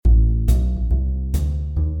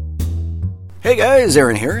Hey guys,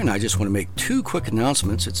 Aaron here, and I just want to make two quick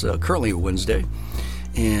announcements. It's currently a Wednesday,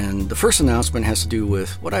 and the first announcement has to do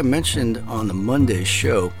with what I mentioned on the Monday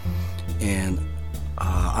show, and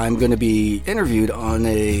I'm going to be interviewed on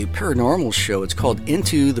a paranormal show. It's called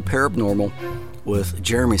Into the Paranormal with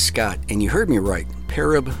Jeremy Scott, and you heard me right,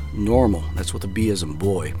 Paranormal. That's with a B as in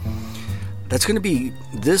boy. That's going to be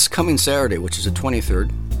this coming Saturday, which is the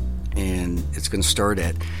 23rd, and it's going to start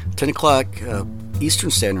at 10 o'clock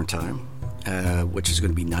Eastern Standard Time. Which is going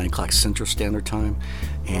to be 9 o'clock Central Standard Time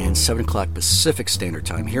and 7 o'clock Pacific Standard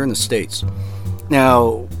Time here in the States.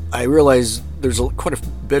 Now, I realize there's quite a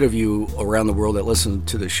bit of you around the world that listen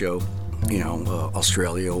to the show. You know,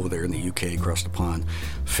 Australia, over there in the UK, across the pond,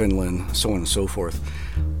 Finland, so on and so forth.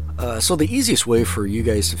 So the easiest way for you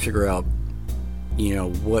guys to figure out, you know,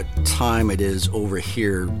 what time it is over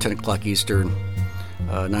here, 10 o'clock Eastern,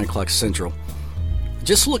 9 o'clock Central,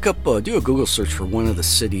 just look up, do a Google search for one of the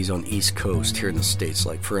cities on the East Coast here in the States.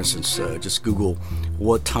 Like, for instance, just Google,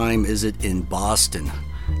 what time is it in Boston,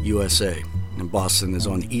 USA? And Boston is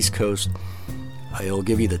on the East Coast. It'll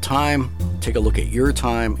give you the time. Take a look at your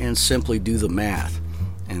time and simply do the math.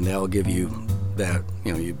 And that'll give you that,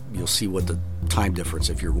 you know, you'll see what the time difference,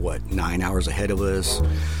 if you're, 9 hours ahead of us,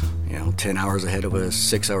 10 hours ahead of us,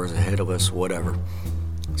 6 hours ahead of us, whatever.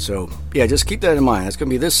 So, yeah, just keep that in mind. It's going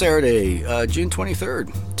to be this Saturday, June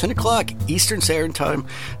 23rd, 10 o'clock Eastern Standard Time,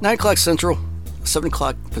 9 o'clock Central, 7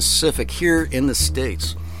 o'clock Pacific here in the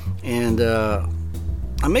States. And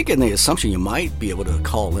I'm making the assumption you might be able to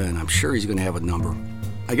call in. I'm sure he's going to have a number.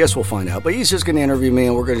 I guess we'll find out. But he's just going to interview me,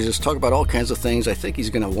 and we're going to just talk about all kinds of things. I think he's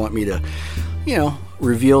going to want me to,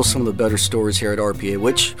 reveal some of the better stories here at RPA,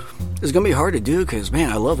 which is going to be hard to do because, man,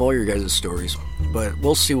 I love all your guys' stories. But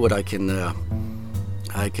we'll see what I can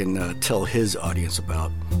tell his audience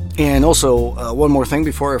about. And also, one more thing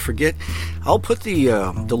before I forget, I'll put the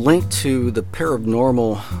link to the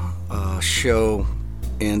paranormal show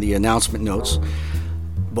in the announcement notes.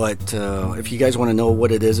 But if you guys want to know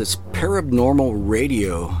what it is, it's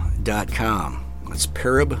paranormalradio.com. That's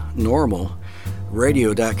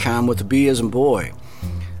paranormalradio.com with the B as in boy.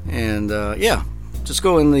 And just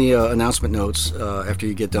go in the announcement notes after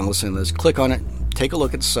you get done listening to this. Click on it. Take a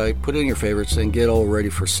look at the site, put it in your favorites, and get all ready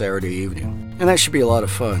for Saturday evening. And that should be a lot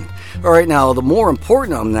of fun. All right, now, the more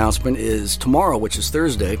important announcement is tomorrow, which is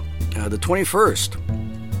Thursday, the 21st.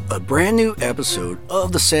 A brand new episode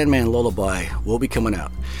of The Sandman Lullaby will be coming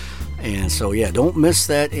out. And so, yeah, don't miss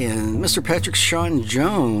that. And Mr. Patrick Sean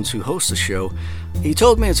Jones, who hosts the show, he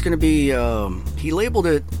told me it's going to be, he labeled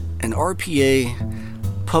it an RPA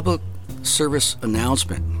public service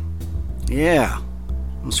announcement. Yeah.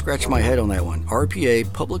 I'm scratching my head on that one.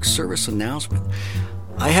 RPA Public Service Announcement.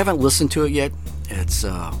 I haven't listened to it yet. It's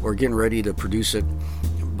we're getting ready to produce it,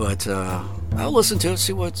 but I'll listen to it,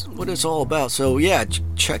 see what it's all about. So yeah,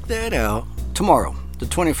 check that out tomorrow, the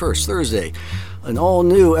 21st, Thursday, an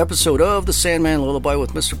all-new episode of The Sandman Lullaby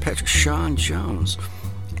with Mr. Patrick Sean Jones.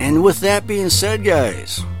 And with that being said,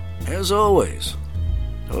 guys, as always,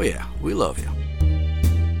 oh yeah, we love you.